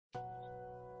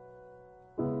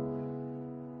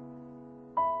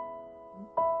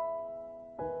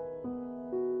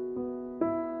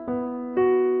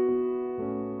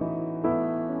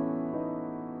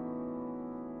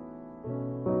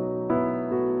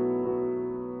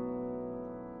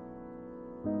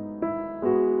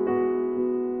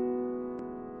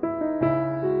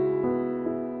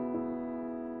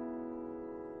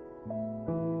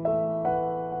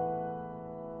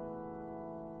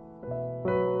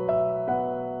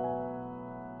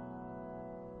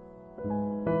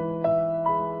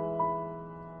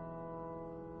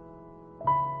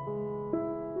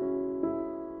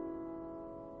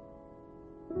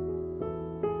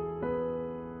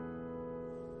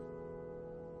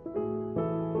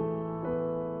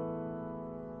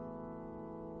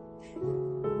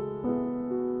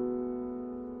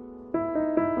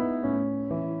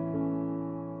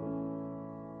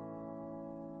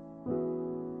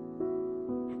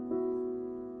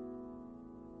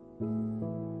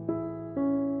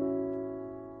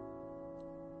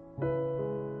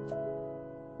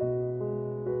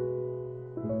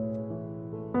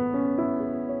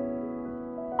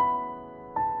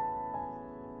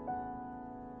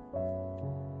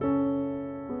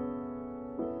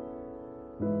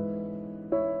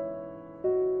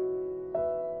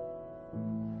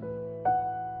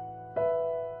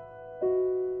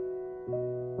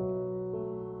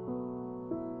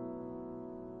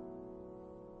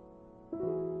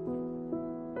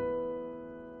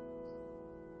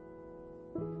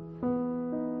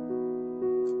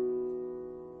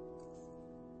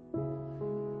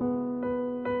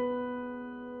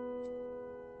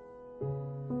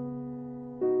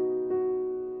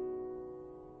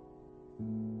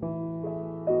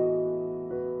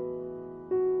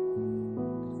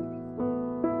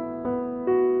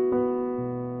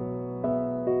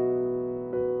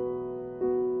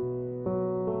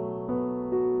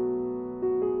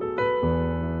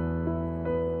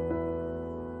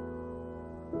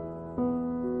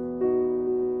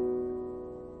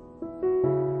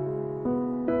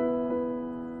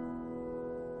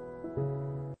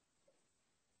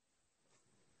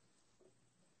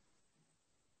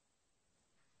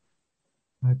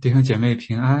弟兄姐妹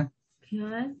平安，平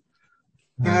安，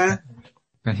平安。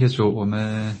感谢主，我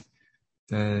们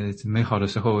在美好的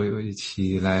时候一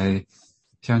起来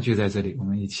相聚在这里，我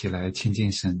们一起来亲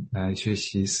近神，来学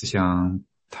习思想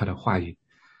他的话语。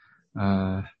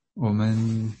我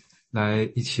们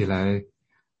一起来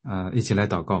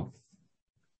祷告。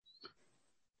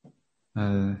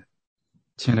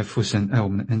亲爱的父神，爱我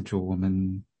们的恩主，我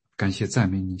们感谢赞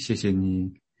美你，谢谢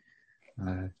你，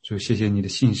主，谢谢你的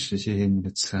信实，谢谢你的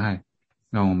慈爱，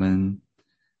让我们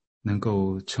能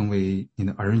够成为你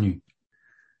的儿女。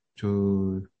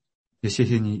主，也谢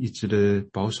谢你一直的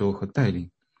保守和带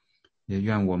领，也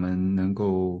愿我们能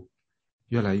够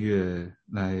越来越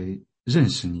来认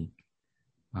识你，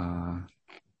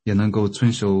也能够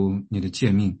遵守你的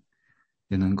诫命，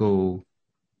也能够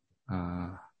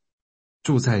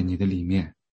住在你的里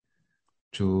面。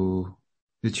主，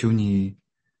也求你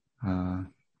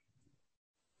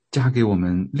加给我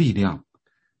们力量，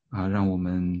让我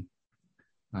们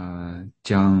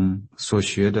将所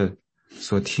学的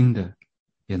所听的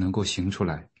也能够行出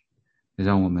来，也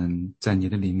让我们在你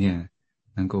的里面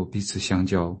能够彼此相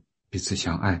交，彼此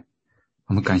相爱。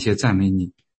我们感谢赞美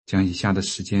你，将以下的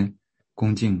时间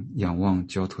恭敬仰望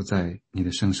交托在你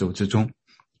的圣手之中，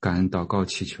感恩祷告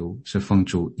祈求，是奉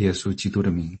主耶稣基督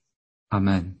的名，阿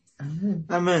们。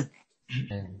阿们。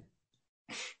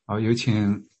好，有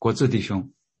请国志弟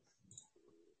兄。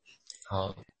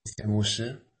好，谢谢牧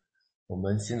师。我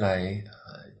们先来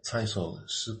唱一首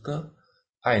诗歌《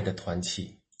爱的团契》。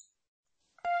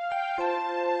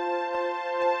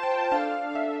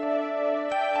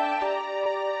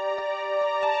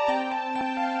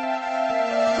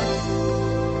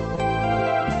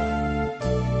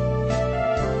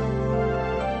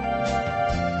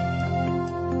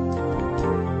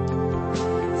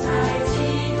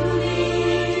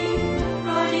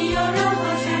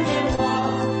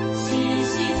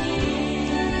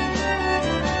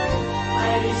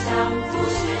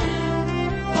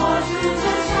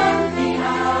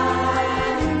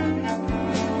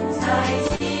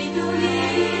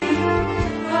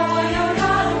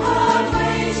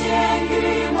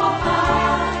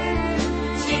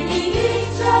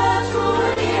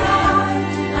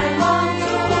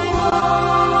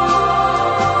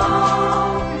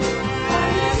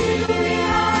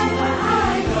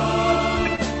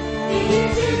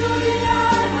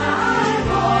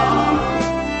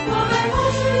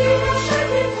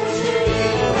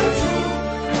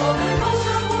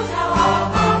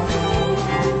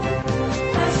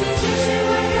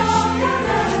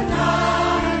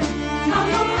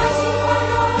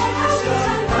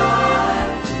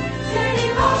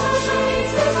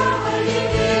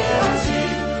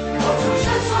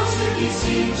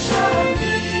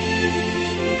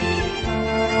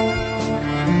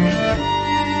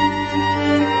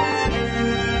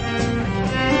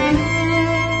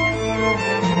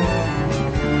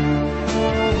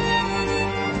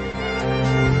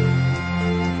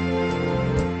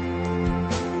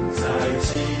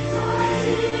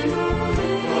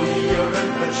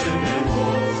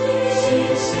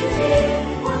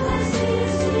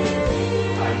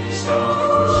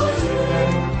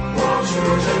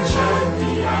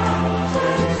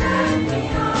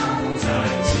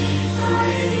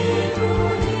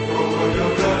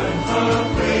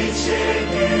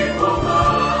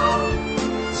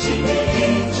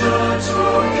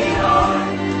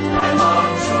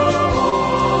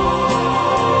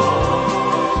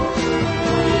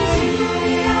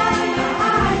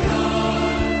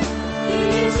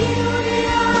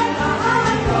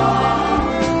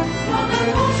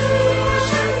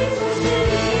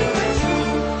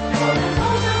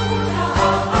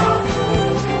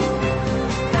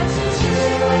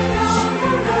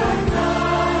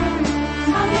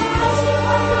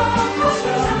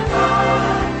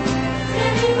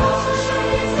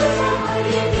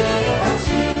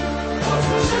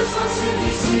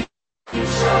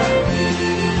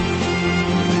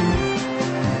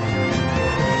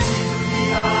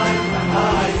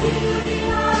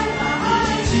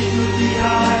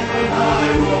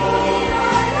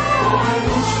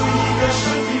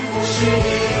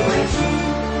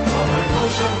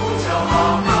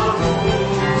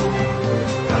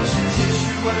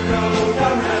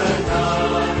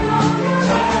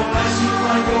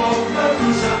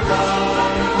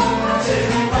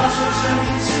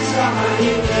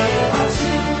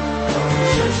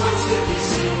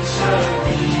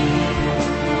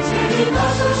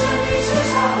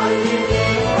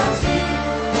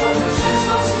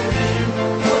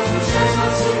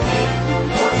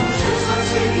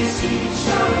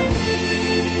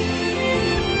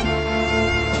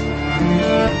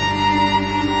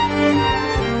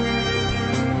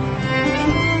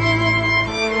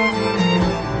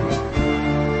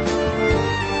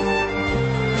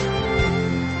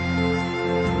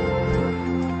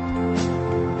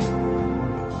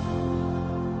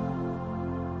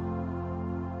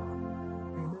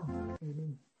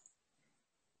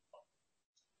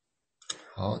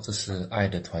这是爱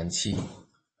的团契。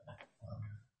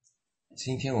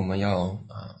今天我们要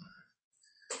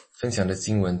分享的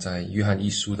经文在约翰一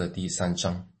书的第3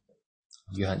章。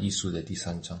约翰一书的第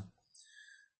3章，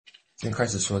先开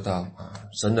始说到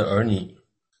神的儿女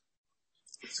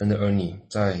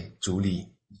在主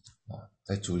里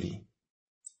在主里。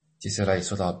接下来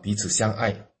说到彼此相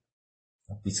爱，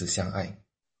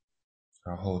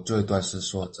然后最后一段是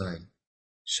说在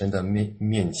神的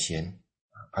面前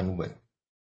安稳。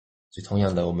所以同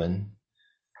样的，我们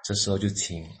这时候就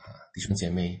请弟兄姐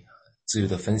妹自由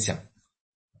的分享。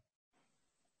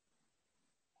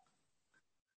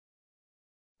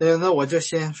那我就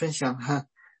先分享哈。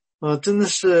真的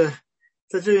是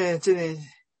在这里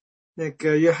那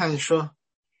个约翰说，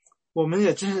我们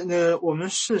也真是我们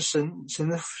是神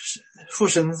的父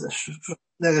神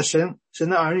那个神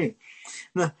的儿女。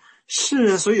那世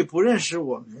人所以不认识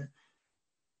我们，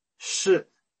是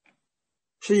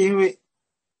因为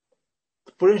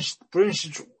不认识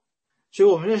主，所以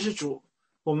我们认识主，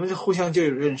我们互相就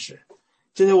有认识。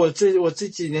真的，我这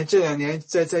几年这2年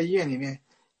在医院里面，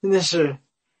真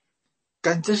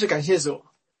是感谢主。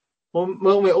我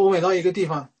每到一个地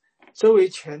方，周围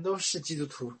全都是基督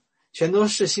徒，全都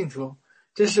是信徒，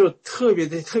这是特别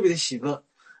的喜乐。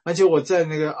而且我在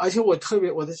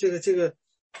我的这个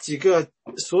几个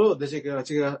所有的这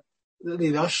个理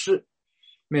疗师，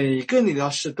每一个理疗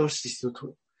师都是基督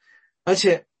徒，而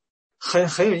且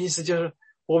很有意思，就是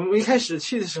我们一开始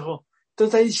去的时候，都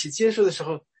在一起接受的时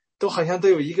候，都好像都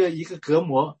有一个隔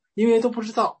膜，因为都不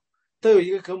知道，都有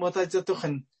一个隔膜，大家都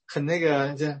很那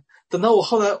个这样。等到我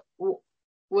后来，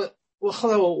我后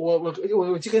来我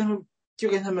就跟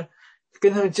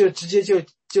他们就直接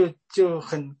就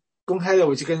很公开的，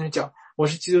我就跟他们讲我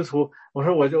是基督徒，我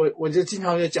说我就经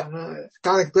常就讲说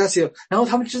God bless you， 然后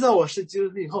他们知道我是基督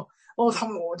徒以后，我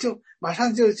就马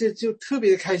上就特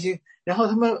别的开心。然后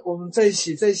我们在一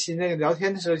起那个聊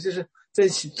天的时候，就是在一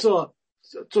起做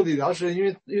理疗时，因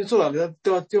为做理疗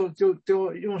都要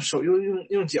用手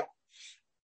用脚，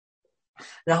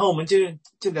然后我们就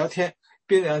聊天，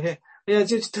边聊天，哎呀，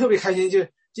就特别开心，就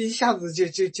一下子就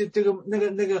这个那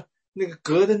个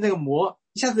隔的那个膜，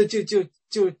一下子就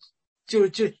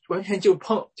完全就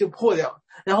破掉，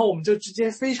然后我们就直接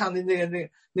非常的那个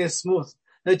smooth，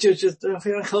 就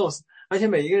非常 close， 而且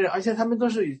每一个人，而且他们都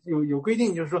是有规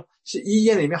定，就是说是医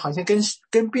院里面好像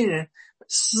跟病人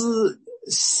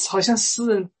好像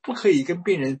私人不可以跟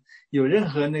病人有任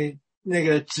何那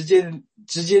个直接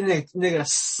那个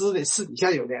私底下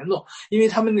有联络，因为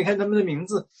他们你看他们的名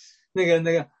字，那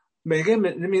个每个人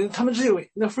的名字，他们只有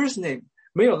那 first name，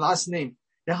 没有 last name，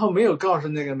 然后没有告诉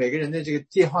那个每个人的这个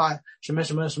电话什么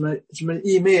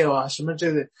email 啊什么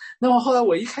这个。那么后来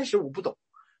我一开始我不懂，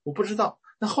我不知道，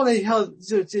那后来以后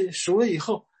就熟了以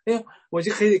后，哎，我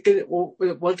就可以跟我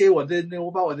给我的我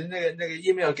把我的那个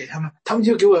email 给他们，他们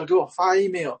就给我发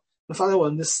email， 发在我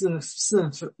们的私人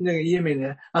那个 email 里，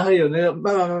然后有那个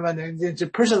慢慢的就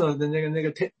personal 的那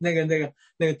个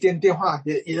电话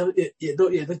也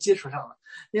都接触上了。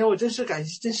因为我真是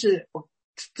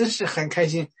很开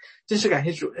心，真是感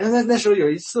谢主。那时候有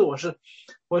一次我是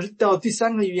到第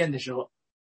3个医院的时候，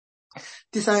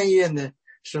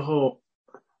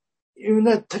因为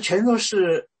那它全都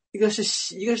是一个是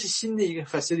新的一个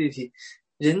facility，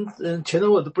 人全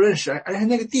都我都不认识，而且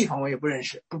那个地方我也不认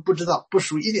识，不知道，不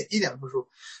熟，一点不熟。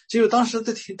所以我当时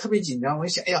特别紧张，我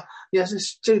想，哎呀，要是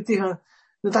这个地方，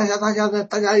那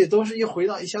大家也都是一回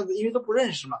到一下子，因为都不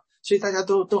认识嘛，所以大家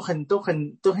都很警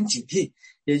惕，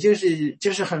也就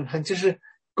是很就是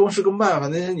公事公办，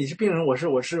反正你是病人，我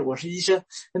是医生，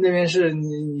那边是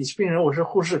你是病人，我是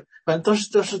护士，反正都是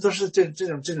这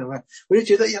种问，我就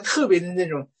觉得呀，特别的那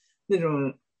种，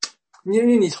因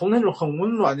为你从那种很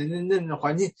温暖的那种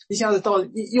环境，一下子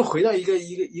又回到一个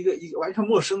完全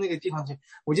陌生的一个地方去，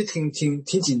我就挺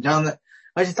紧张的，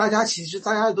而且大家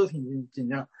都挺紧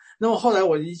张。那么后来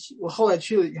我后来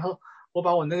去了以后，我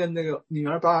把我那个女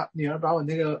儿把我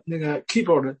那个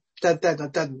keyboard 带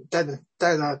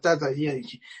到医院里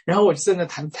去，然后我就在那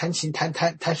弹琴弹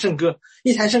圣歌，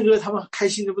一弹圣歌他们开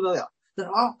心的不得了，他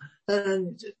说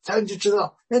他们就知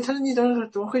道，他说你怎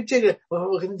么会这个？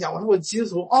我跟他讲，我说我基督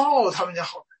徒，他们就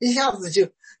好，一下子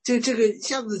就这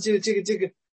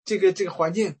个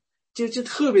环境就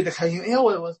特别的开心。哎呀，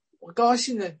我高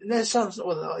兴的。那上次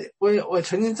我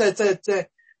曾经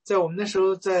在我们那时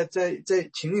候在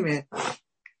群里面，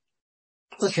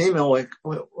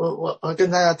我跟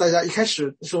大家一开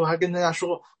始的时候还跟大家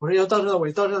说，我说要到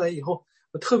这来以后，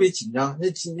我特别紧张，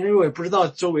因为我也不知道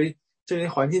周围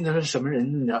环境都是什么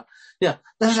人，你知道呀？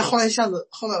但是后来我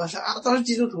说都是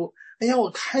基督徒，哎呀，我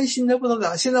开心的不得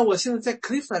了。我现在在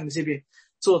Cleveland 这边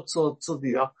做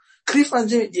理疗 Clifford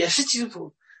这也是基督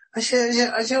徒，而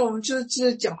且我们这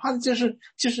讲话的就是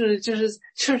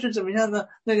怎么样的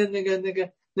那个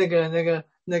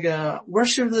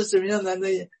worship 的怎么样的那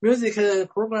music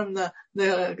program 的那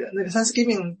个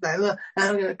Thanksgiving 来了，然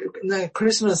后那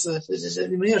Christmas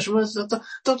你们有什么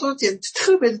都简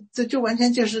特别的，就完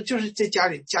全就是在家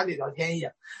里聊天一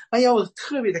样。哎呀，我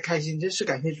特别的开心，真是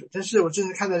感谢主，真是我真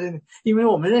的看到这里，因为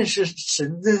我们认识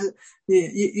神，这是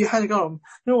约翰告诉我们，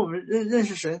因为我们认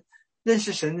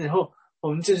识神以后，我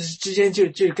们就是之间就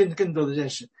更多的认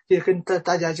识，就跟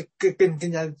大家就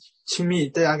更加亲密，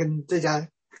大家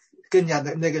更加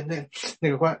的那个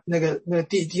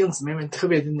弟兄姊妹们特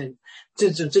别的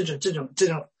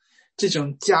这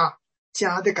种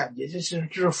家的感觉，就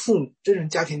是父母这种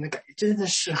家庭的感觉，真的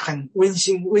是很温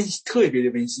馨，特别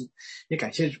的温馨，也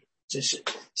感谢主，真是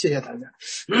谢谢大家。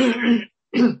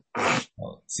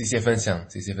好，谢谢分享，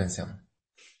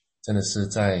真的是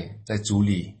在主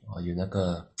里有那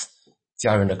个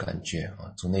家人的感觉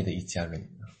主内的一家人，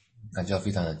感觉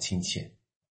非常的亲切。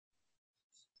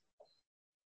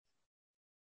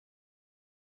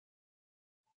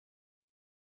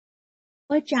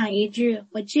我讲一句，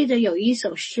我记得有一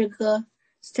首诗歌，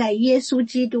在耶稣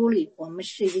基督里我们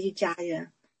是一家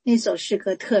人，那首诗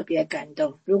歌特别感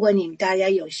动，如果你们大家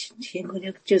有情况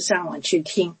就上网去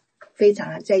听，非常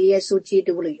的在耶稣基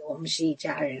督里我们是一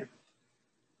家人。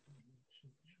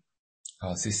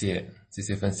好，谢谢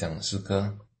分享诗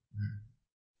歌。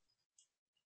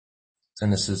真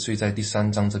的是，所以在第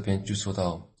3章这边就说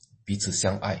到彼此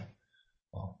相爱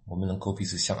我们能够彼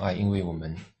此相爱，因为我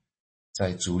们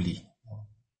在主里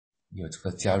有这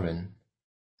个家人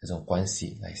这种关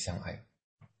系来相爱。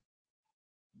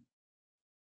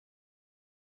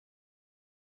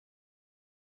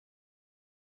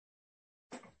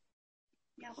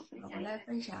我来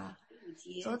分享啊，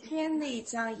昨天那一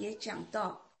章也讲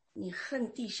到，你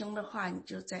恨弟兄的话，你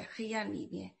就在黑暗里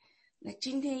面。那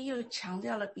今天又强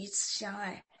调了彼此相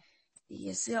爱，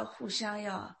也是要互相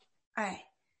要爱，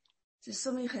这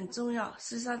说明很重要。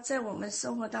事实上，在我们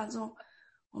生活当中，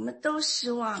我们都希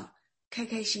望开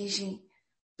开心心，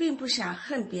并不想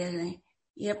恨别人，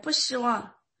也不希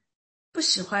望不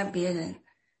喜欢别人，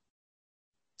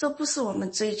这不是我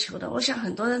们追求的。我想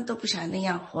很多人都不想那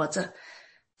样活着，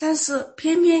但是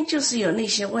偏偏就是有那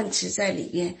些问题在里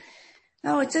边。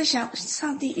那我在想，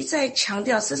上帝一再强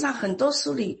调，实际上很多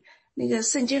书里那个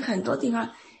圣经很多地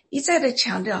方一再的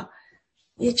强调，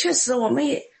也确实我们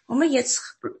也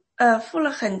付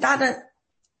了很大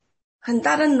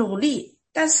的努力，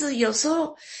但是有时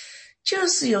候就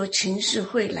是有情绪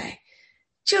会来，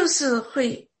就是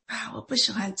会我不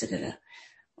喜欢这个人，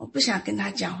我不想跟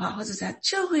他讲话，或者这样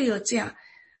就会有这样。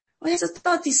我想这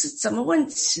到底是什么问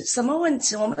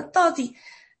题，我们到底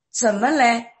怎么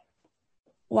来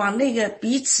往那个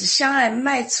彼此相爱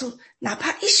迈出，哪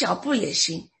怕一小步也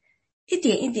行，一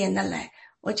点一点的来。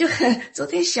我就昨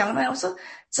天想了，我说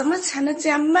怎么才能这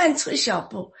样迈出一小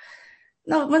步？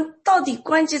那我们到底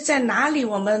关键在哪里？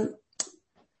我们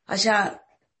好像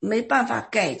没办法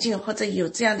改进，或者有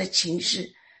这样的情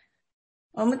绪。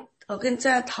我跟这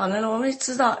样讨论了，我们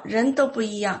知道人都不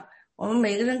一样，我们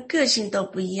每个人个性都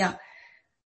不一样。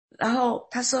然后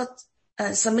他说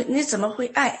你怎么会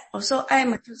爱？我说爱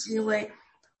嘛，就是因为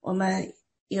我们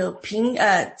有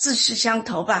志趣相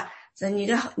投吧。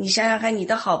你想想看，你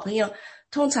的好朋友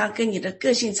通常跟你的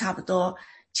个性差不多，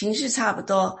情绪差不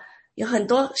多，有很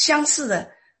多相似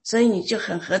的，所以你就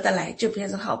很合得来，就变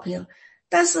成好朋友。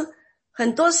但是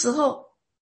很多时候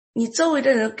你周围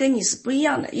的人跟你是不一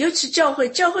样的，尤其教会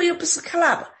又不是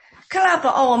club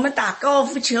我们打高尔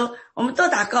夫球，我们都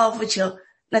打高尔夫球，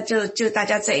那就大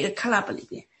家在一个 club 里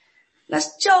边。那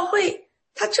教会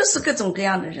它就是各种各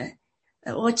样的人。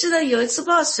我记得有一次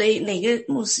不知道哪个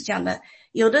牧师讲的，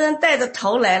有的人带着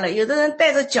头来了，有的人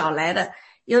带着脚来的，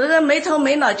有的人没头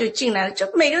没脑就进来了，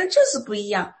就每个人就是不一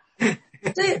样。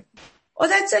所以我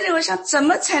在这里我想怎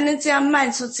么才能这样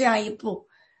迈出这样一步？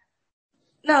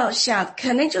那我想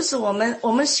可能就是我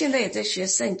们现在也在学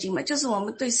圣经嘛，就是我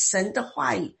们对神的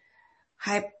话语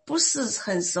还不是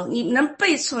很熟，你能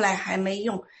背出来还没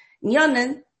用，你要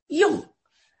能用，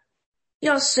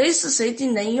要随时随地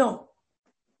能用。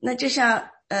那就像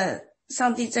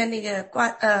上帝在那个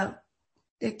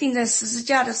钉在十字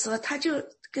架的时候，他就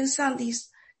跟上帝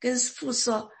跟父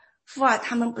说，父啊，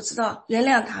他们不知道，原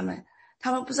谅他们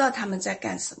不知道他们在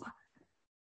干什么。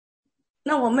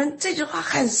那我们这句话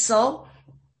很熟，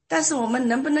但是我们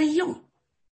能不能用？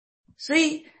所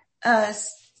以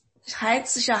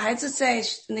小孩子在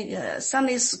那个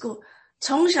Sunday School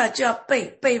从小就要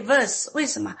背 verse， 为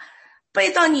什么？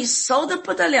背到你熟的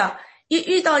不得了，一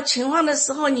遇到情况的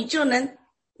时候你就能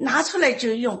拿出来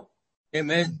就用。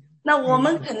 Amen。那我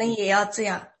们可能也要这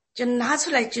样，就拿出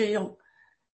来就用，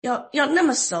要那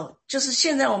么熟。就是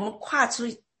现在我们跨出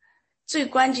最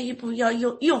关键一步要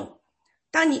用。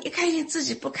当你一开心自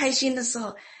己不开心的时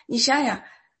候，你想想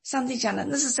上帝讲的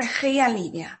那是在黑暗里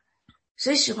面啊，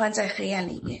谁喜欢在黑暗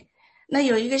里面？那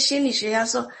有一个心理学家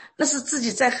说那是自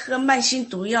己在喝慢性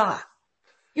毒药啊，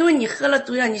因为你喝了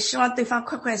毒药你希望对方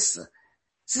快死，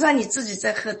实际上你自己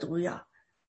在喝毒药。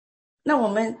那我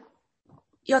们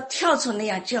要跳出那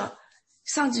样，叫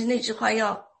上帝那句话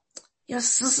要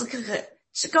时时刻刻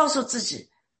去告诉自己，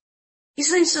一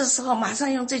生气的时候马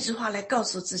上用这句话来告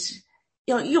诉自己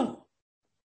要用。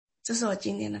这是我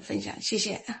今天的分享，谢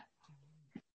谢。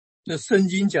那圣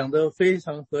经讲的非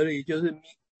常合理，就是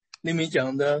你们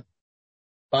讲的，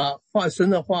把神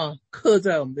的话刻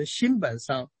在我们的心板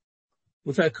上，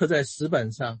不再刻在石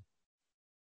板上。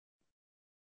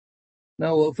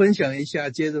那我接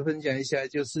着分享一下，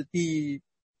就是第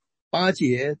8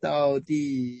节到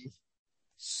第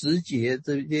10节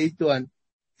这一段，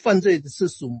犯罪的是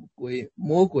属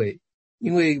魔鬼，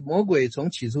因为魔鬼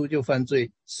从起初就犯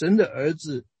罪，神的儿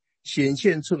子显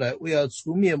现出来，为要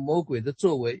除灭魔鬼的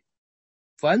作为。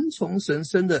凡从神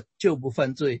生的就不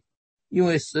犯罪，因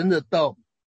为神的道，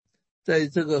在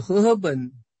这个和合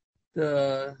本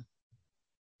的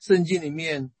圣经里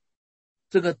面，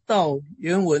这个道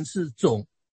原文是种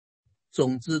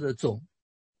子的种，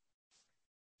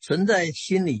存在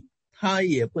心里，他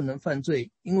也不能犯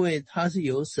罪，因为他是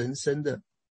由神生的。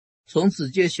从此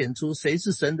就显出谁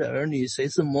是神的儿女，谁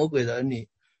是魔鬼的儿女。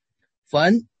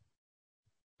凡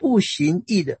不行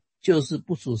义的，就是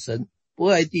不属神，不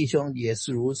爱弟兄也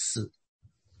是如此。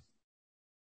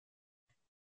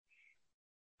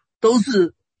都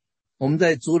是我们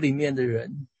在主里面的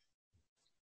人，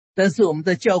但是我们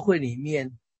在教会里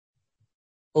面，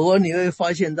偶尔你会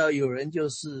发现到有人就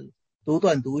是独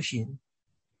断独行，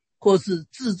或是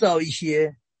制造一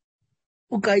些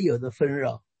不该有的纷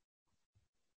扰。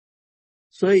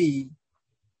所以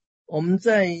我们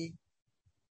在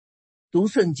读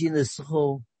圣经的时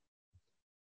候，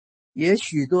也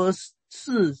许多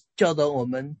次教导我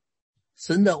们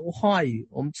神的话语，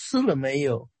我们吃了没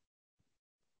有？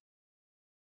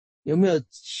有没有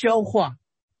消化？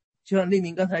就像立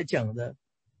明刚才讲的，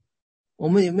我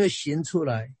们有没有行出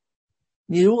来？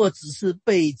你如果只是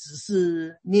背，只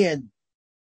是念，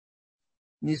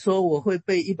你说我会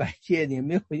背100届也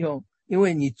没有用，因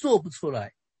为你做不出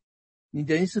来，你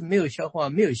等于是没有消化，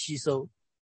没有吸收。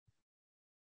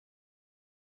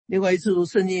另外一次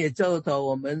圣经也教导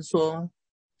我们说，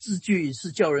字句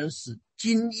是叫人死，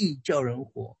经意叫人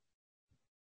活。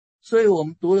所以我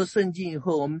们读了圣经以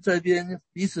后，我们这边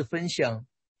彼此分享，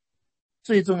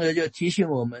最重要就提醒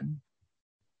我们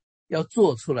要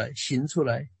做出来，行出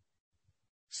来，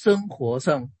生活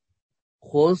上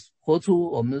活出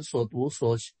我们所读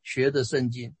所学的圣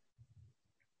经。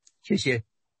谢谢。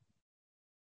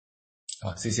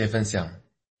好，谢谢分享。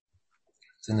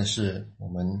真的是我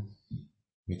们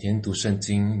每天读圣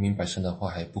经，明白神的话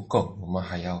还不够，我们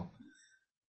还要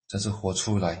真是活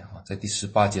出来。在第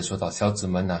18节说到，小子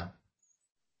们啊，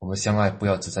我们相爱不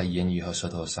要只在言语和舌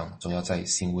头上，总要在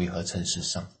行为和诚实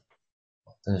上。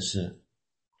真的是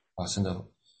把神的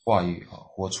话语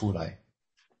活出来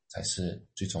才是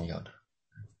最重要的。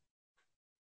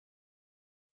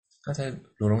刚才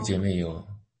罗荣姐妹有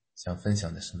想分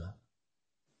享的是吗？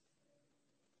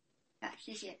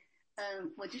谢谢。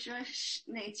我就说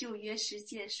那个旧约十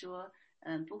诫说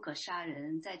不可杀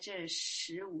人，在这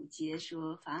15节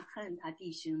说凡恨他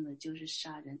弟兄的就是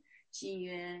杀人，新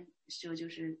约说就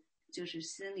是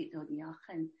心里头你要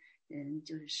恨人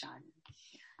就是杀人。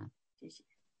谢谢。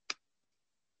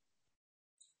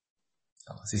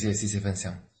好，谢谢分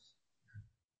享。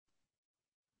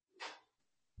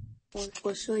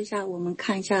我说一下，我们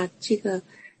看一下这个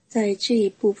在这一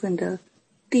部分的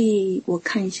我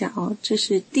看一下这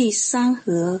是第3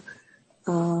和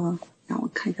让我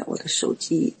看一下我的手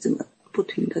机怎么不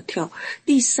停的跳。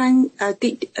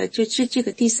就是这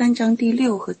个第3章第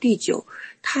6和第9，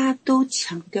它都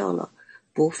强调了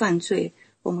不犯罪。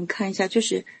我们看一下，就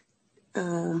是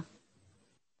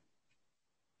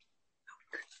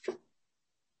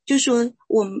就说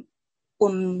我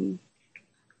们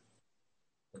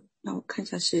那我看一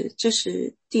下这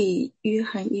是约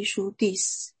翰一书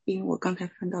因为我刚才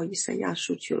翻到以赛亚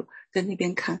书去了，在那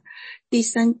边看第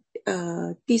三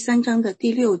章的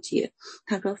第6节，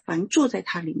他说凡住在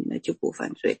他里面的就不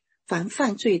犯罪，凡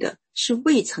犯罪的是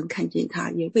未曾看见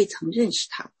他，也未曾认识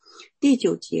他。第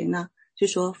9节呢就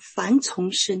说凡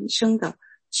从神生的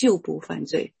就不犯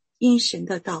罪，因神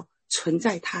的道存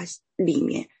在他里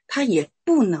面，他也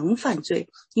不能犯罪，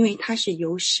因为他是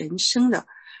由神生的。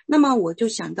那么我就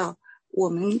想到我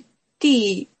们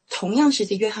同样是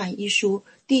在约翰一书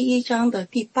第1章的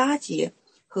第8节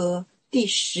和第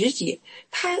10节，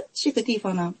它这个地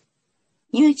方呢，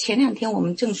因为前2天我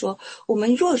们正说，我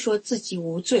们若说自己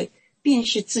无罪，便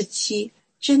是自欺，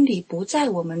真理不在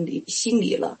我们心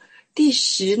里了。第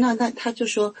10呢，那他就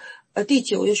说第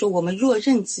9又说，我们若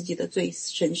认自己的罪，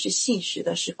神是信实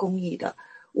的，是公义的。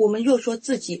我们若说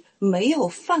自己没有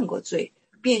犯过罪，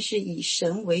便是以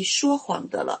神为说谎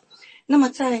的了。那么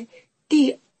在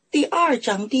第2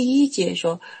章第1节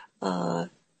说，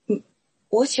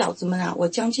我小子们啊，我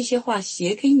将这些话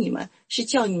写给你们，是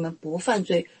叫你们不犯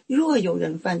罪。若有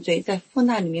人犯罪，在父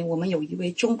那里面我们有一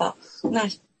位中保，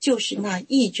那就是那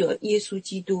义者耶稣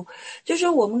基督。就是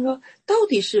我们说，到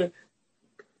底是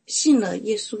信了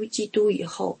耶稣基督以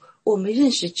后，我们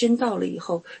认识真道了以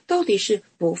后，到底是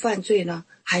不犯罪呢，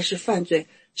还是犯罪？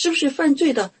是不是犯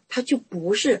罪的他就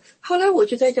不是？后来我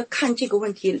就在这看这个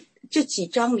问题，这几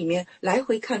章里面来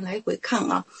回看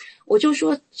啊，我就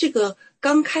说这个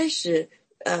刚开始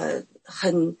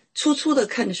很粗的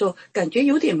看的时候感觉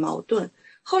有点矛盾，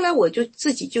后来我就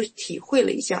自己就体会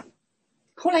了一下。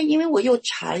后来因为我又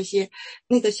查一些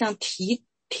那个像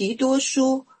提多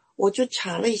书，我就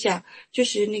查了一下，就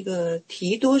是那个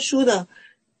提多书的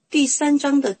第3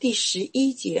章的第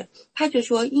11节，他就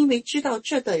说，因为知道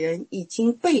这的人已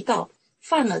经被盗，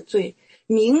犯了罪，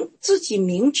自己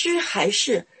明知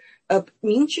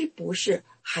明知不是，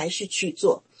还是去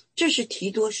做，这是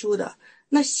提多书的。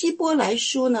那希伯来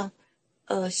书呢？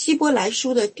希伯来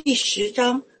书的第10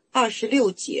章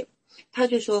26节，他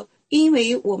就说，因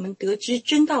为我们得知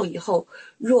真道以后，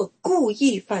若故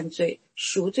意犯罪，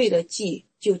赎罪的祭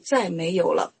就再没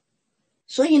有了。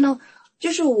所以呢，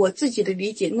就是我自己的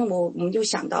理解，那么我们就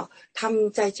想到他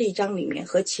们在这一章里面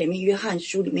和前面约翰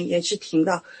书里面也是提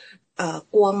到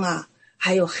光啊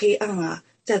还有黑暗啊，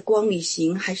在光里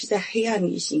行还是在黑暗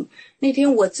里行。那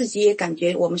天我自己也感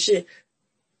觉我们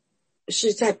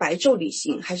是在白昼里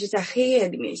行还是在黑夜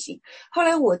里面行。后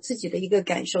来我自己的一个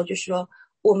感受就是说，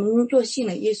我们若信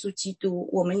了耶稣基督，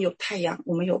我们有太阳，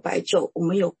我们有白昼，我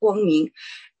们有光明，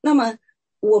那么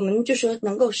我们就说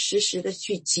能够时时的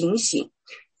去警醒。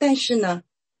但是呢，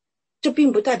这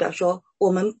并不代表说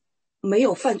我们没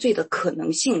有犯罪的可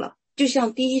能性了。就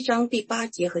像第1章第8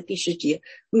节和第10节，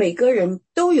每个人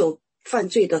都有犯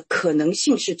罪的可能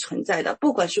性是存在的，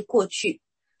不管是过去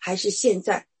还是现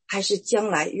在还是将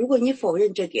来。如果你否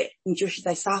认这点，你就是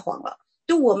在撒谎了。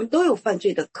就我们都有犯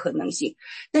罪的可能性，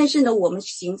但是呢，我们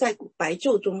行在白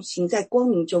昼中，行在光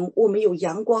明中，我们有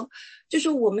阳光，就是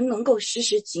我们能够时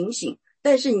时警醒。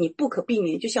但是你不可避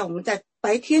免，就像我们在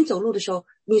白天走路的时候，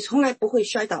你从来不会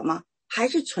摔倒吗？还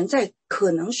是存在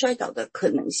可能摔倒的可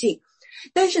能性。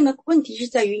但是呢，问题是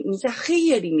在于你在黑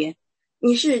夜里面，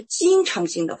你是经常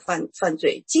性的犯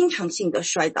罪，经常性的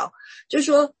摔倒。就是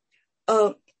说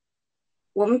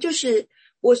我们就是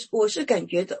我是感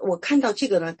觉的，我看到这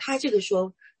个呢，他这个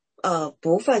说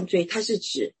不犯罪，他是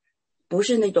指不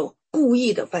是那种故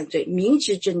意的犯罪，明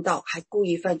知真道还故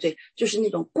意犯罪，就是那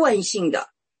种惯性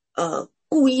的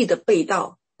故意的背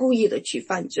道，故意的去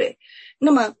犯罪。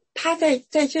那么他在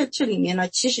这里面呢，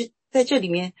其实在这里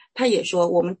面他也说，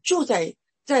我们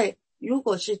如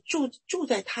果是住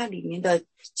在他里面的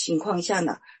情况下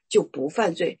呢，就不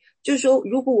犯罪。就是说，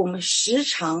如果我们时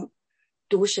常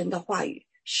读神的话语，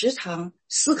时常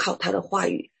思考他的话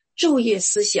语，昼夜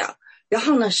思想，然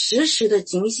后呢时时的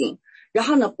警醒，然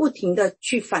后呢不停的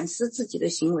去反思自己的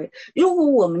行为。如果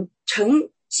我们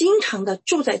经常的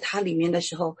住在他里面的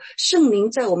时候，圣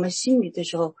灵在我们心里的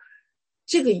时候，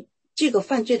这个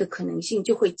犯罪的可能性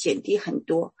就会减低很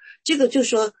多。这个就是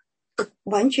说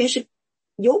完全是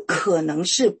有可能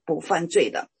是不犯罪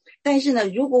的。但是呢，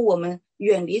如果我们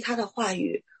远离他的话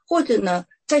语，或者呢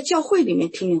在教会里面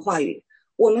听话语，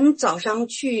我们早上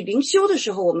去灵修的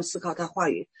时候，我们思考他话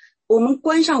语，我们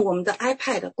关上我们的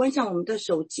iPad， 关上我们的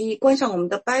手机，关上我们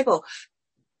的 Bible，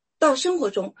 到生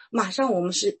活中马上我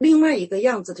们是另外一个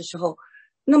样子的时候，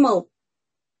那么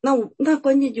那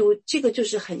关键这个就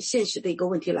是很现实的一个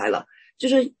问题来了，就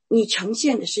是你呈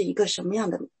现的是一个什么样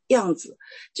的样子。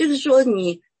就是说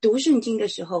你读圣经的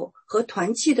时候，和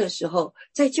团契的时候，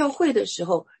在教会的时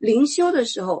候，灵修的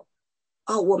时候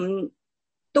我们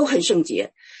都很圣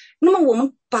洁。那么我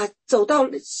们走到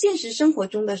现实生活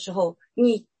中的时候，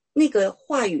你那个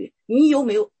话语，你有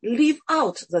没有 live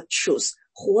out the truth，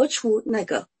 活出那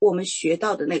个我们学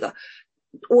到的那个。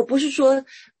我不是说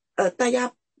大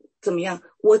家怎么样，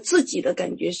我自己的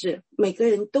感觉是每个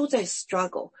人都在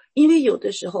struggle。 因为有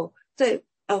的时候在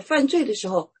犯罪的时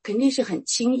候肯定是很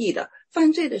轻易的，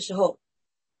犯罪的时候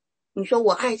你说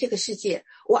我爱这个世界，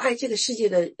我爱这个世界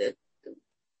的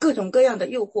各种各样的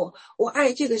诱惑，我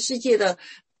爱这个世界的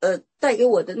带给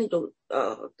我的那种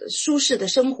舒适的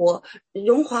生活，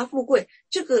荣华富贵，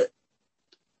这个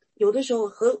有的时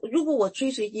候如果我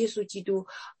追随耶稣基督，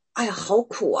哎呀好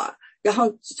苦啊，然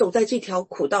后走在这条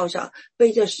苦道上，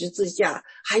背着十字架，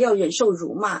还要忍受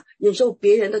辱骂，忍受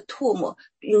别人的唾沫，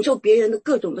忍受别人的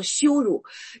各种的羞辱，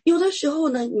有的时候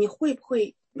呢，你会不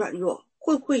会软弱，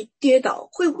会不会跌倒，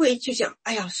会不会就想，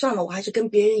哎呀算了，我还是跟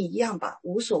别人一样吧，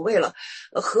无所谓了，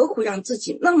何苦让自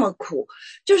己那么苦，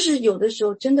就是有的时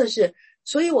候真的是，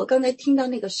所以我刚才听到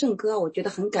那个圣歌，我觉得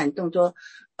很感动，说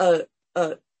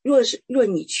若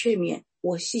你劝勉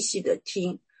我细细的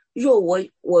听，若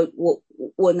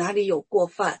我哪里有过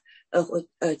犯，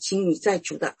请你在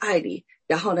主的爱里，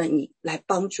然后呢，你来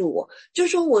帮助我。就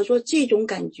说我说这种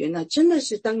感觉呢，真的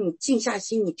是当你静下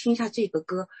心，你听下这个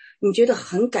歌，你觉得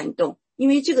很感动，因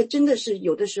为这个真的是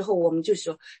有的时候我们就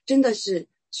说，真的是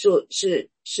说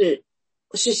是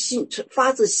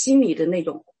发自心里的那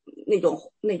种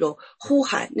呼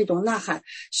喊，那种呐喊，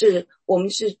是我们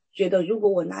是觉得，如果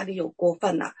我哪里有过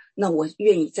犯呐，那我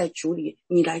愿意在主里，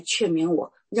你来劝勉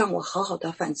我，让我好好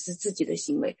的反思自己的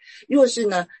行为。若是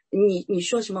呢，你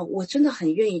说什么，我真的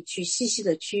很愿意去细细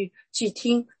的去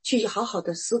听，去好好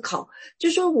的思考。就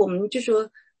说我们就说，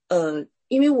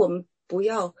因为我们不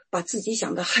要把自己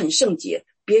想得很圣洁，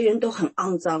别人都很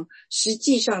肮脏。实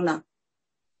际上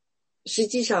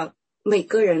每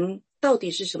个人到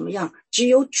底是什么样，只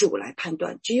有主来判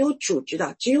断，只有主知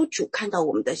道，只有主看到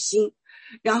我们的心。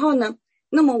然后呢，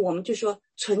那么我们就说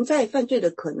存在犯罪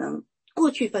的可能，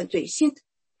过去犯罪，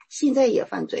现在也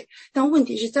犯罪，但问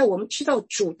题是在我们知道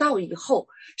主道以后，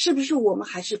是不是我们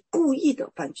还是故意的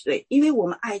犯罪？因为我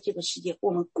们爱这个世界，我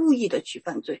们故意的去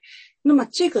犯罪，那么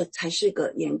这个才是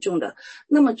个严重的。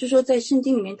那么就说在圣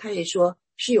经里面他也说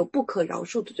是有不可饶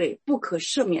恕的罪，不可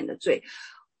赦免的罪。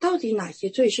到底哪些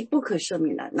罪是不可赦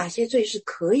免的，哪些罪是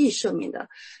可以赦免的？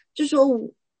就说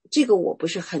这个我不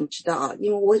是很知道啊，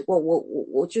因为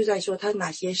我就在说他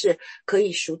哪些是可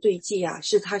以赎罪祭啊，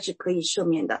他是可以赦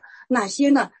免的，哪些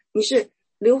呢？你是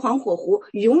硫磺火湖，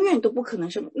永远都不可能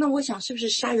赦免。那我想是不是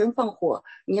杀人放火，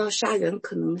你要杀人，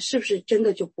可能是不是真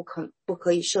的就不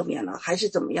可以赦免了，还是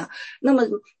怎么样？那么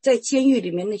在监狱里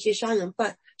面那些杀人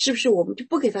犯，是不是我们就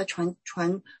不给他传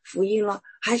福音了，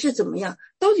还是怎么样？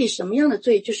到底什么样的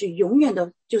罪就是永远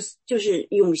的就是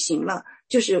永刑了，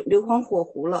就是硫磺火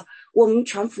湖了，我们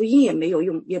传福音也没有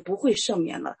用，也不会赦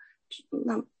免了。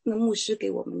那牧师给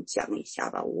我们讲一下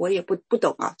吧，我也不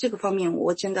懂啊，这个方面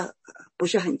我真的不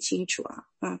是很清楚啊。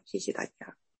谢谢大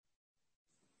家。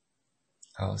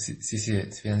好，谢谢，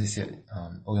非常谢谢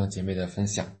欧阳姐妹的分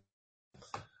享。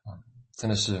真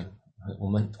的是我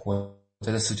们活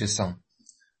在这世界上，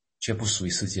却不属于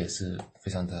世界，是非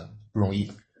常的不容易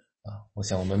啊！我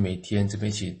想我们每天这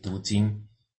边一起读经，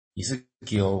也是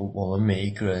给我们每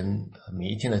一个人每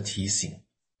一天的提醒，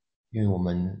因为我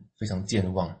们非常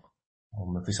健忘，我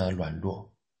们非常的软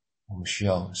弱，我们需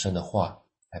要神的话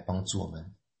来帮助我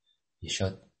们，也需要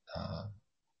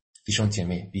弟兄姐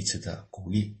妹彼此的鼓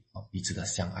励彼此的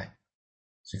相爱。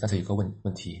所以刚才有个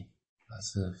问题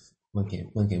是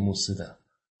问给牧师的，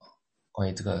关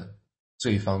于这个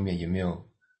罪方面有没有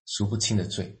赎不清的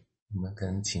罪，我们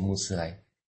跟请牧师来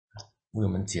为我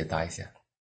们解答一下。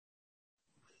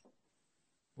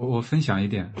我分享一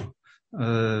点，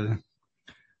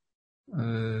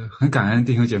很感恩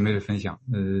弟兄姐妹的分享，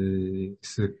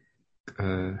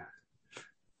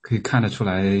可以看得出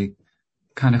来，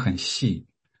看得很细，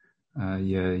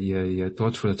也多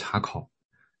出了查考，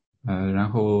然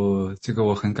后这个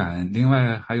我很感恩。另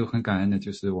外还有很感恩的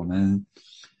就是我们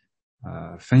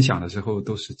分享的时候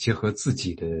都是结合自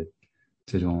己的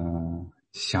这种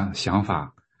想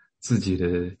法，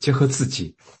结合自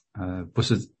己，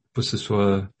不是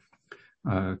说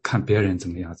看别人怎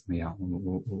么样。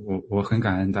我很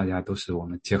感恩大家都是我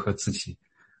们结合自己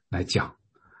来讲，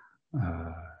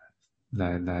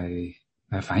来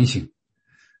反省。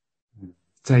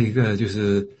再一个就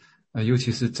是尤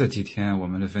其是这几天我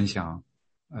们的分享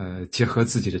结合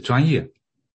自己的专业，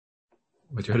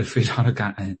我觉得非常的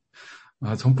感恩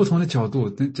从不同的角度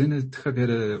真的特别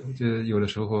的，我觉得有的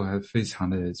时候还非常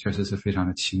的，确实是非常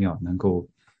的奇妙，能够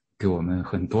给我们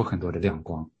很多很多的亮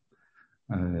光。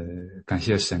感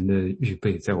谢神的预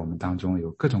备，在我们当中有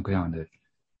各种各样的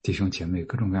弟兄姐妹，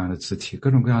各种各样的肢体，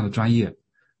各种各样的专业，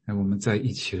我们在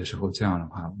一起的时候，这样的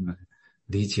话我们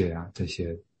理解这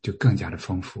些就更加的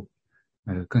丰富，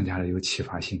更加的有启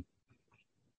发性。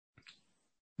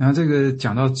然后这个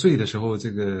讲到罪的时候，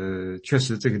这个确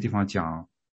实这个地方讲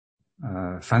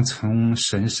凡从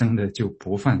神生的就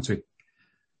不犯罪，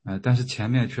但是前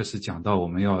面确实讲到我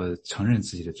们要承认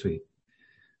自己的罪。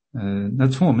那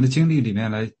从我们的经历里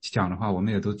面来讲的话，我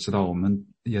们也都知道，我们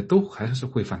也都还是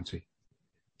会犯罪。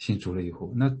信主了以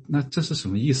后，那这是什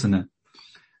么意思呢？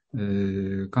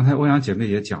刚才欧阳姐妹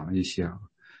也讲了一些啊，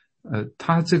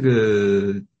他这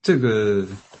个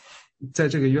在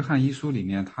这个约翰一书里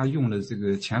面，他用的这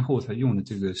个前后他用的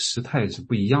这个时态是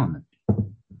不一样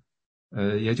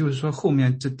的。也就是说后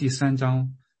面这第3章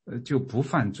就不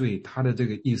犯罪，他的这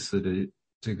个意思的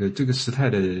这个时态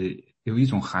的有一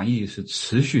种含义是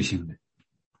持续性的，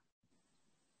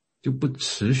就不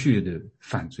持续的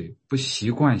犯罪，不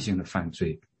习惯性的犯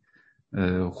罪，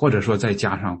或者说再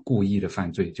加上故意的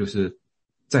犯罪，就是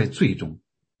在罪中，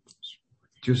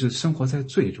就是生活在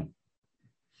罪中。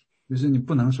就是你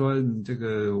不能说你这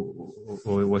个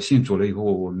我信主了以后，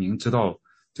我明知道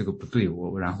这个不对，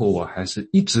然后我还是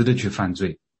一直的去犯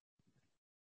罪，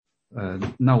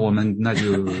那我们那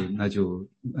就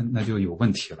有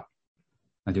问题了，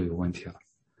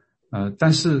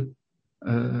但是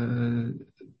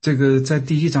这个在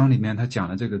第1章里面他讲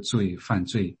的这个犯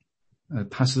罪，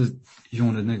他是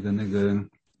用的那个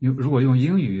如果用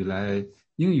英语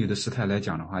的时态来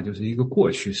讲的话，就是一个过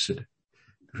去式的，比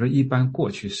如说一般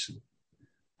过去式，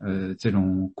这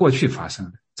种过去发生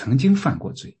的，曾经犯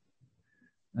过罪，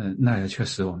那也确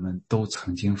实我们都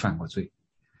曾经犯过罪。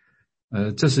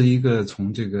这是一个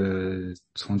从这个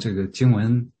经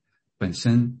文本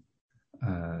身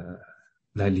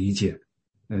来理解，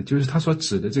就是他所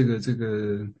指的这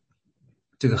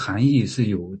个含义是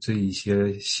有这一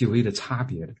些细微的差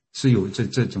别的，是有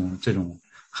这种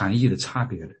含义的差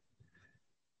别的。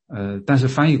但是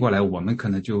翻译过来我们可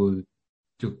能就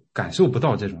感受不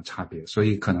到这种差别，所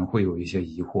以可能会有一些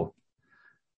疑惑。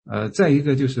再一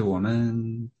个就是我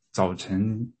们早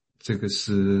晨这个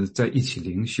是在一起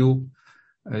灵修，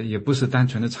也不是单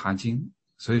纯的查经，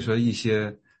所以说一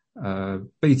些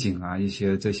背景啊，一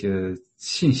些这些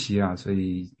信息啊，所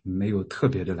以没有特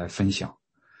别的来分享。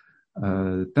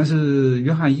但是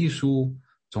约翰一书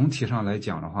总体上来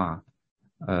讲的话，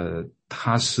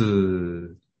它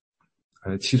是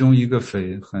其中一个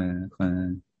很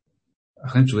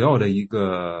主要的一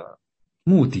个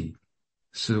目的，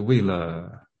是为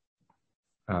了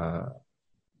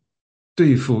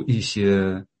对付一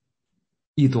些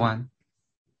异端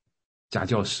假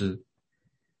教师。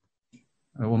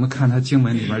我们看他经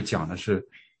文里面讲的是，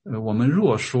我们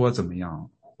若说怎么样，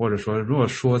或者说若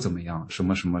说怎么样，什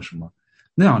么什么什么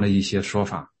那样的一些说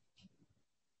法，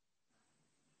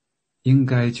应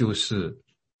该就是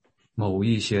某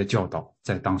一些教导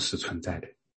在当时存在的。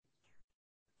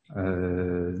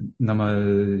那么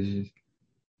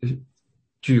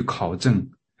据考证，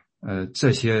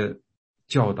这些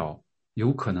教导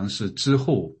有可能是之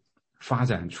后发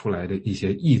展出来的一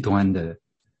些异端的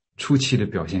初期的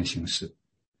表现形式，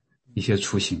一些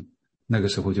雏形，那个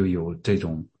时候就有这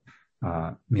种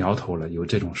苗头了，有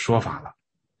这种说法了。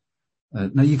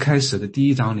那一开始的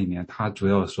第1章里面，他主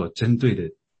要所针对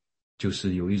的就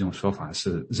是有一种说法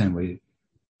是认为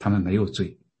他们没有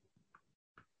罪。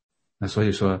那所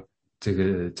以说这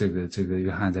个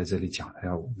约翰在这里讲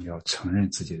的我们要承认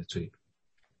自己的罪，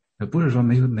不是说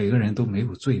每个人都没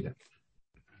有罪的。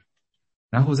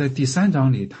然后在第3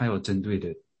章里他要针对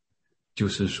的就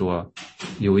是说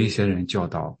有一些人教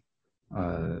导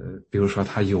比如说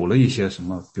他有了一些什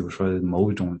么，比如说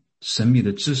某一种神秘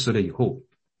的知识了以后，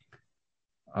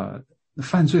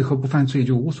犯罪和不犯罪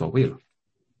就无所谓了，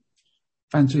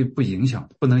犯罪不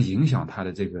能影响他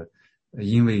的这个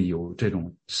因为有这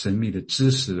种神秘的知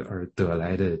识而得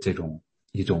来的这种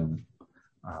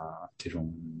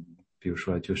比如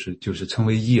说就是成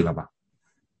为义了吧，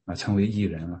成为义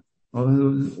人了。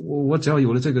我只要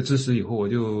有了这个知识以后，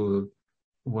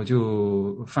我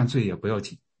就犯罪也不要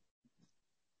紧。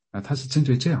他是针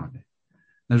对这样的。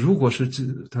那他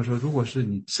说如果是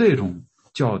你这种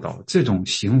教导这种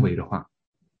行为的话，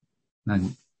那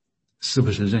你是不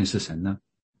是认识神呢？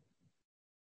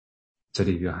这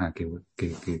里约翰给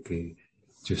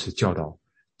就是教导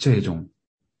这种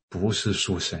不是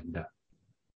属神的，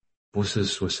不是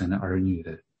属神的儿女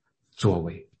的作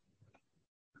为。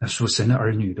那属神的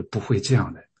儿女的不会这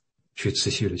样的去持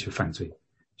续的去犯罪，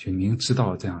去明知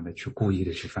道这样的去故意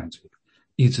的去犯罪，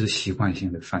一直习惯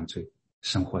性的犯罪，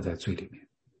生活在罪里面。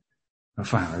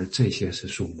反而这些是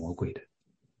属魔鬼的，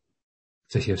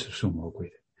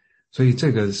所以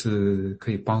这个是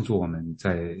可以帮助我们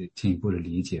再进一步的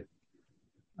理解。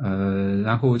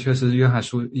然后确实约翰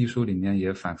一书里面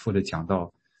也反复的讲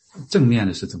到正面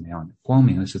的是怎么样的，光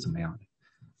明的是怎么样的，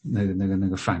那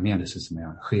个反面的是怎么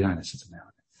样的，黑暗的是怎么样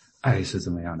的，爱是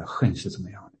怎么样的，恨是怎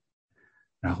么样的，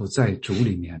然后在主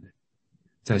里面的，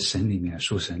在神里面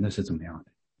属神的是怎么样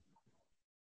的。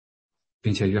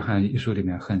并且约翰一书里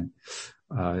面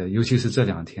尤其是这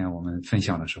2天我们分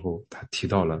享的时候，他提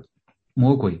到了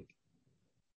魔鬼，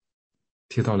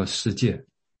提到了世界，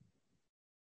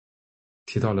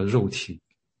提到了肉体。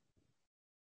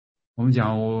我们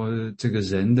讲这个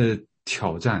人的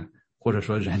挑战，或者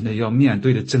说人的要面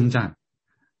对的征战，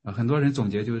很多人总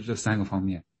结就是这3个方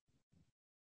面：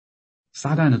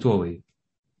撒旦的作为、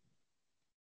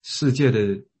世界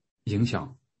的影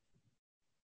响、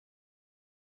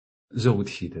肉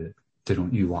体的这种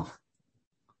欲望，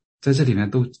在这里面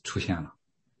都出现了。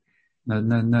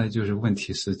那就是问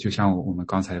题是，就像我们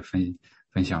刚才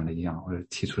分享的一样，或者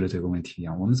提出的这个问题一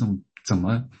样，我们怎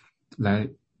么来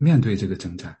面对这个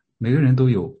征战？每个人都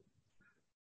有，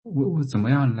我怎么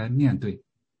样来面对？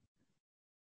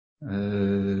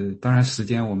当然时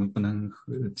间我们不能，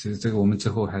这个我们之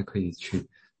后还可以去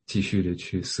继续的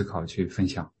去思考、去分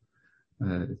享。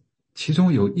其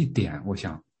中有一点，我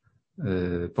想，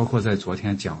包括在昨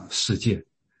天讲世界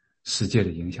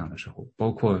的影响的时候，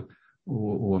包括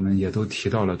我们也都提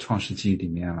到了创世纪里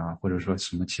面了，或者说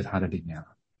什么其他的里面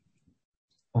了。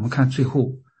我们看最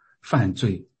后犯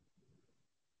罪，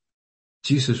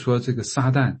即使说这个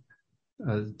撒旦，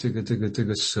这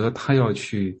个蛇，他要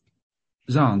去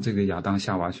让这个亚当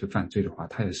夏娃去犯罪的话，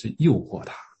他也是诱惑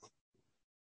他，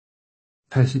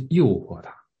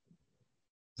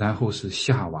然后是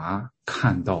夏娃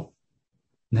看到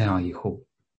那样以后，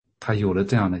他有了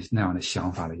那样的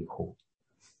想法了以后，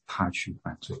他去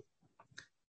犯罪。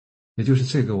也就是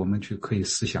这个，我们去可以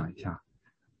思想一下，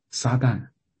撒旦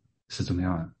是怎么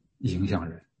样影响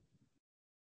人，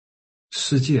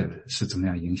世界是怎么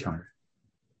样影响人，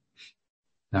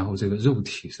然后这个肉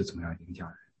体是怎么样影响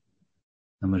人，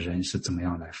那么人是怎么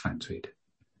样来犯罪的？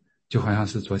就好像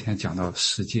是昨天讲到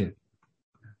世界，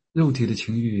肉体的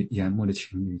情欲、眼目的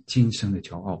情欲、今生的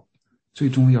骄傲，最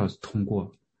终要通过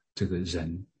这个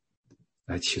人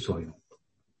来起作用。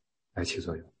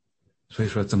所以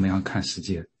说，怎么样看世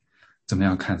界，怎么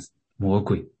样看魔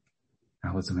鬼，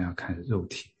然后怎么样看肉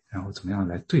体，然后怎么样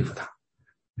来对付它。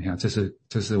你看，这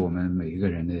是我们每一个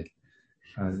人的，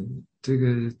这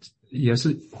个也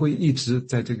是会一直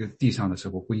在这个地上的时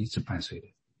候会一直伴随的，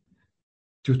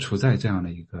就处在这样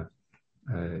的一个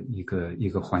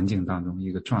环境当中，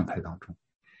一个状态当中。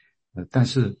但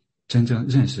是真正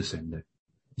认识神的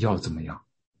要怎么样？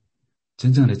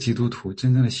真正的基督徒、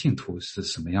真正的信徒是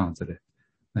什么样子的？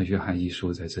那约翰一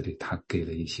书在这里他给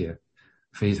了一些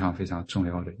非常非常重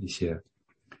要的一些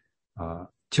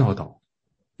教导，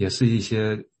也是一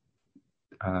些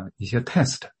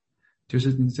test， 就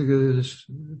是你这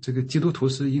个基督徒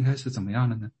是应该是怎么样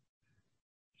的呢？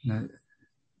那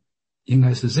应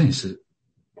该是认识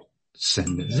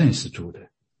神的，认识主的。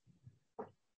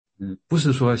不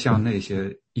是说像那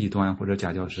些异端或者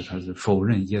假教师，他是否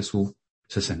认耶稣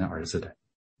是神的儿子的。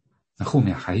那后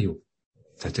面还有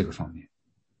在这个方面，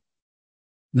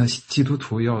那基督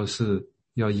徒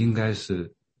应该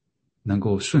是能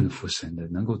够顺服神的，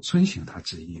能够遵行他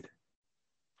旨意的，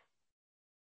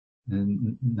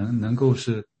能够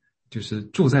是就是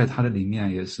住在他的里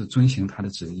面，也是遵行他的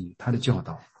旨意，他的教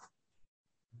导。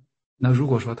那如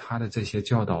果说他的这些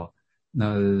教导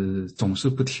那总是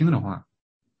不听的话，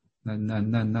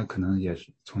那可能也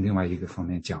是从另外一个方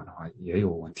面讲的话也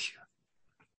有问题了。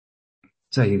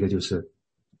再一个就是，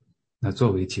那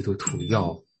作为基督徒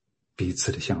要彼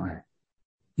此的相爱，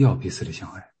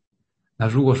那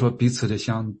如果说彼此的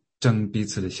相争、彼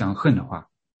此的相恨的话，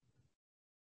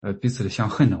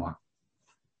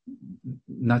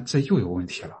那这又有问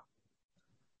题了。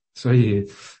所以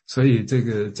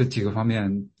这几个方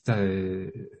面在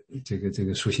这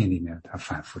个书信里面他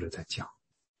反复的在讲，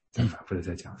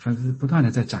不断的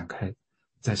在展开，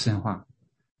在深化。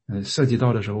涉及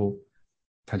到的时候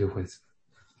他就会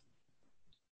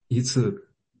一次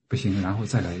不行，然后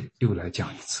又来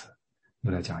讲一次，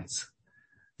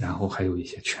然后还有一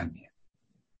些劝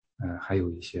勉，还有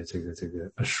一些这个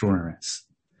assurance。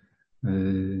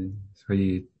所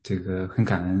以这个很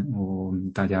感恩，我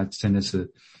们大家真的是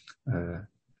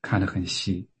看得很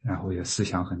细，然后也思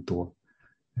想很多，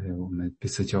我们彼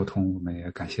此交通，我们也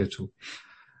感谢主。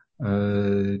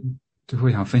最后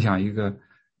想分享一个，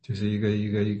就是一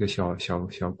个小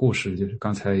故事，就是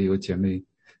刚才有姐妹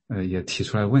也提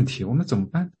出来问题，我们怎么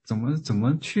办？怎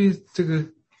么去这个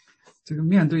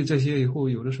面对这些以后，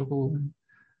有的时候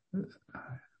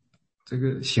这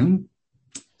个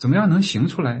怎么样能行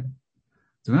出来？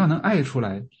怎么样能爱出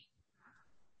来？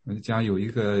我家有一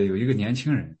个年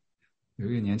轻人，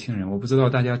我不知道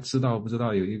大家知道不知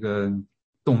道，有一个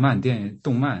动漫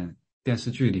电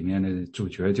视剧里面的主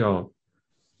角叫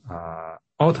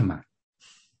奥特曼，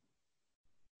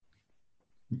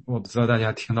我不知道大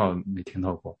家听到没听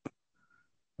到过。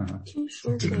听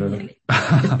说过。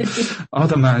奥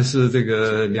特曼是这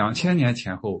个2000年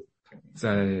前后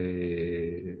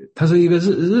他是一个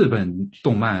日本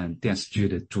动漫电视剧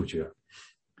的主角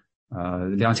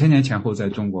，2000年前后在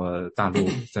中国大陆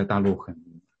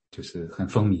很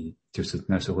风靡，就是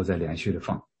那时候在连续的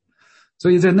放，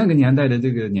所以在那个年代的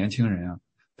这个年轻人啊，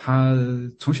他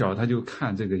从小他就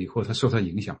看这个，以后他受他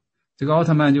影响，这个奥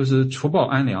特曼就是除暴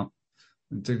安良，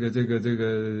这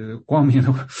个光明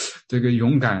的，这个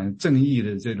勇敢正义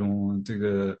的这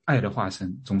个爱的化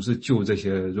身，总是救这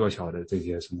些弱小的这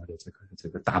些什么的这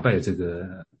个打败这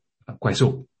个怪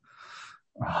兽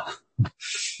啊。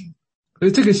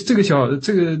这个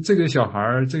小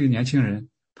孩这个年轻人，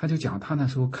他就讲他那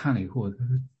时候看了以后，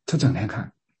他整天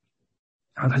看，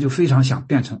然后他就非常想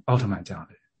变成奥特曼这样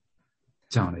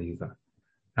的一个，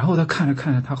然后他看着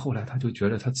看着，他后来他就觉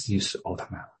得他自己是奥特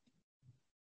曼了。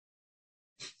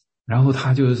然后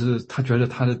他觉得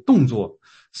他的动作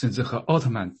甚至和奥特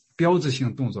曼标志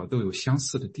性动作都有相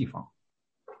似的地方。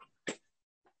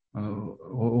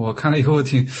我看了以后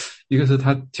一个是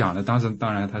他讲的，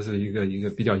当然他是一个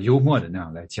比较幽默的那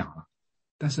样来讲了，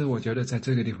但是我觉得在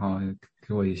这个地方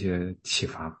给我一些启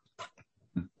发。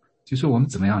就是我们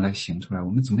怎么样来行出来，我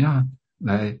们怎么样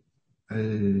来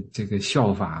这个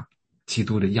效法基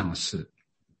督的样式。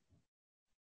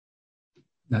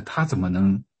那他怎么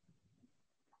能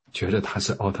觉得他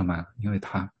是奥特曼？因为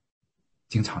他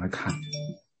经常的看，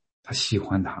他喜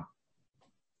欢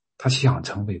他想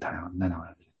成为那样的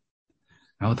人，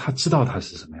然后他知道他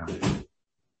是什么样的人，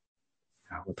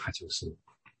然后他就是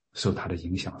受他的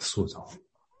影响塑造。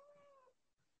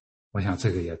我想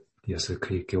这个也是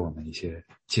可以给我们一些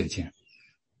借鉴。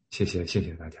谢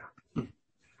谢大家。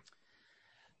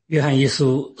约翰一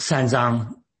书3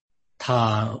章，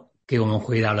他给我们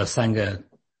回答了3个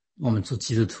我们做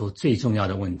基督徒最重要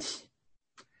的问题。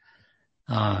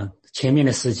前面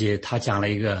的10节他讲了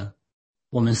一个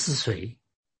我们是谁，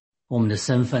我们的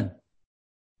身份，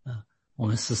我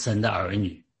们是神的儿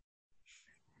女。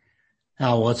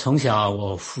我从小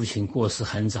我父亲过世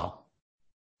很早，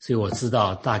所以我知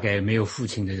道大概没有父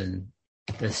亲的人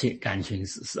的感觉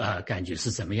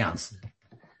是怎么样子。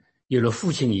有了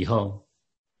父亲以后，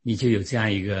你就有这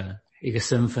样一个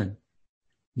身份，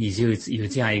你就有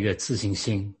这样一个自信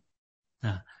心。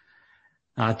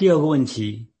第二个问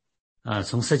题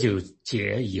从19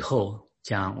节以后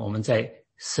讲我们在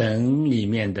神里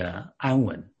面的安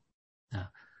稳。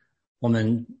我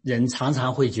们人常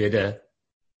常会觉得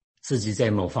自己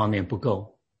在某方面不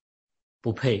够，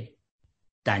不配，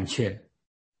胆怯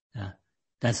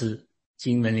但是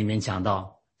经文里面讲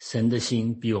到神的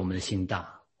心比我们的心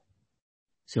大，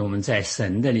所以我们在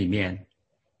神的里面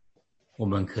我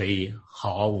们可以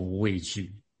毫无畏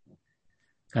惧。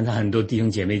刚才很多弟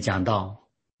兄姐妹讲到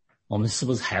我们是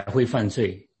不是还会犯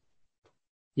罪，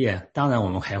当然我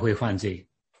们还会犯罪，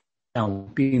但我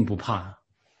们并不怕。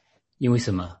因为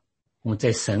什么？我们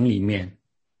在神里面，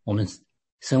我们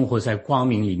生活在光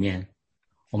明里面，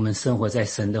我们生活在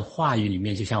神的话语里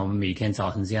面，就像我们每天早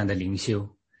晨这样的灵修，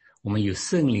我们有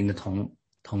圣灵的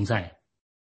同在。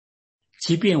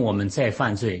即便我们再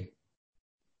犯罪，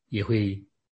也会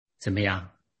怎么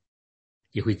样？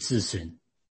也会自损，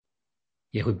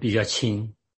也会比较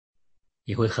轻，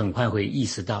也会很快会意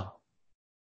识到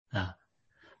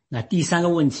那第3个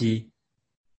问题，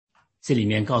这里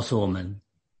面告诉我们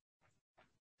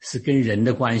是跟人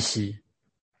的关系。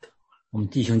我们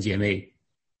弟兄姐妹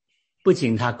不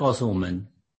仅他告诉我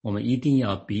们一定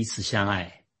要彼此相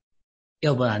爱，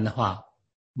要不然的话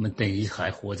我们等于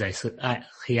还活在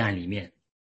黑暗里面。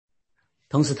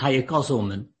同时他也告诉我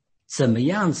们怎么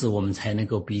样子我们才能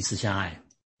够彼此相爱。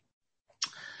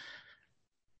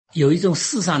有一种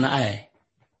世上的爱，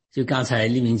就刚才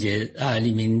丽明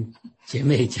姐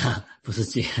妹讲，不是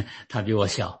姐，她比我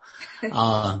小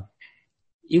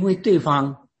因为对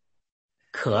方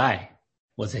可爱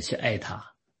我才去爱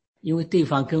他，因为对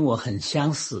方跟我很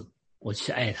相似我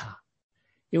去爱他，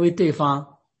因为对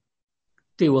方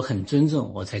对我很尊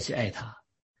重我才去爱他。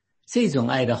这种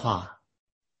爱的话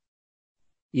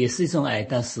也是一种爱，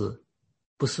但是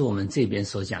不是我们这边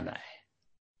所讲的爱。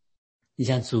你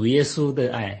像主耶稣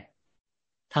的爱，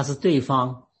他是对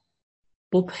方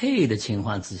不配的情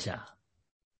况之下，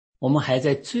我们还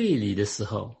在罪里的时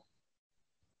候，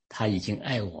他已经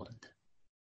爱我们的，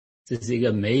这是一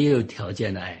个没有条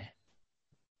件的爱。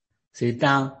所以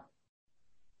当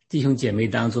弟兄姐妹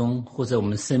当中或者我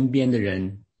们身边的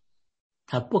人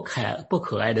他不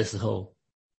可爱的时候，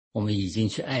我们已经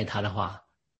去爱他的话，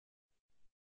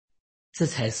这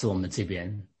才是我们这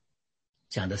边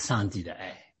讲的上帝的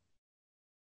爱。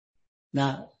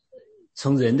那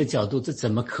从人的角度这怎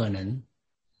么可能？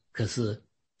可是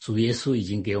主耶稣已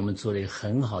经给我们做了一个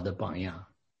很好的榜样。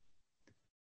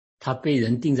他被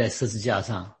人钉在十字架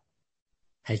上，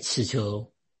还祈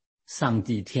求上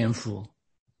帝天父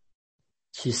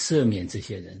去赦免这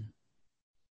些人。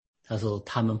他说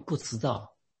他们不知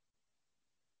道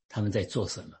他们在做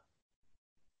什么，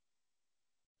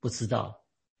不知道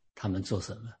他们做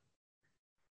什么。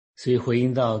所以回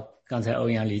应到刚才欧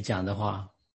阳里讲的话，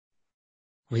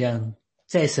我想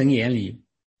在神眼里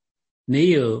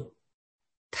没有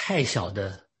太小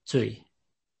的罪，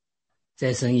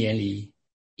在神眼里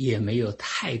也没有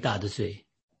太大的罪，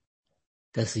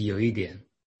但是有一点，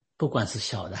不管是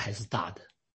小的还是大的，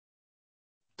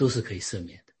都是可以赦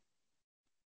免的。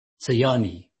只要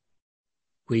你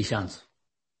归向主，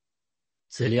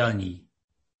只要你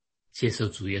接受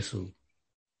主耶稣，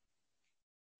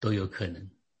都有可能。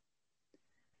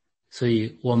所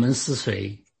以我们是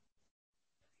谁，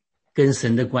跟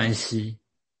神的关系，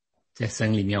在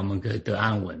神里面我们可以得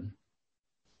安稳，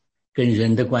跟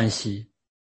人的关系，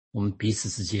我们彼此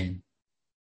之间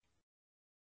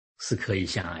是可以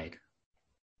相爱的。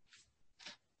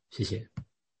谢谢。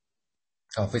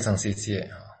好，非常谢谢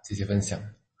分享，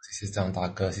谢谢张大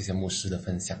哥，谢谢牧师的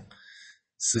分享。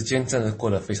时间真的过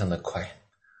得非常的快，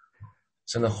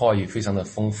神的话语非常的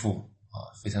丰富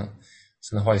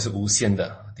神的话语是无限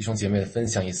的，弟兄姐妹的分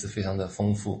享也是非常的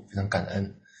丰富，非常感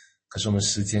恩。可是我们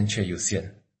时间却有限，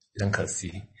非常可惜。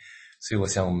所以我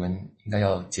想我们应该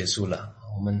要结束了，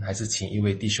我们还是请一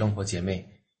位弟兄或姐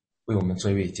妹为我们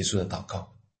做一位结束的祷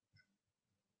告。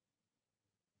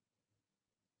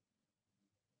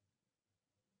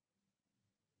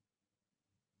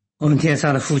我们天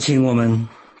上的父亲，我们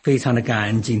非常的感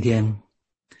恩，今天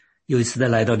又一次的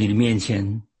来到你的面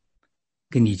前，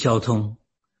跟你交通，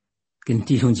跟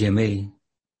弟兄姐妹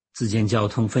之间交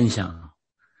通分享。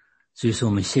所以说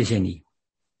我们谢谢你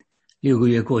，6个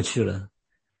月过去了，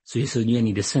所以说愿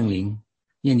你的圣灵，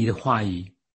愿你的话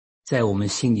语在我们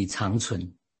心里长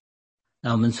存，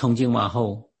让我们从今往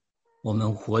后我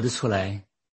们活得出来，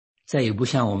再也不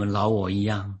像我们老我一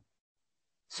样。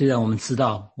虽然我们知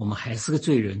道我们还是个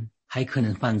罪人，还可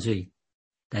能犯罪，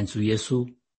但主耶稣，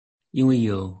因为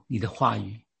有你的话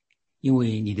语，因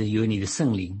为有你的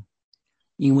圣灵，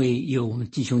因为有我们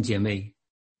弟兄姐妹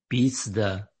彼此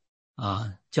的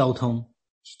交通，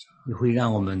也会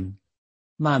让我们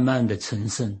慢慢的成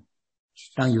圣。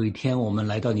当有一天我们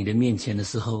来到你的面前的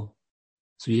时候，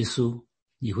主耶稣，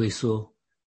你会说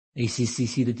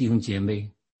ACCC 的弟兄姐妹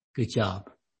Good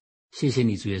job， 谢谢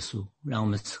你主耶稣，让我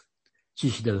们继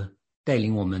续的带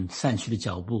领我们善去的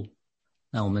脚步，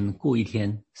让我们过一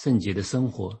天圣洁的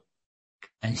生活。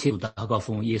感谢主，祷告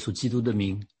奉耶稣基督的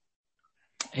名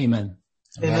Amen。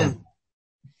 Amen。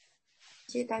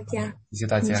谢谢大家，谢谢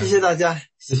大家，谢谢大家，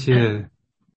谢谢。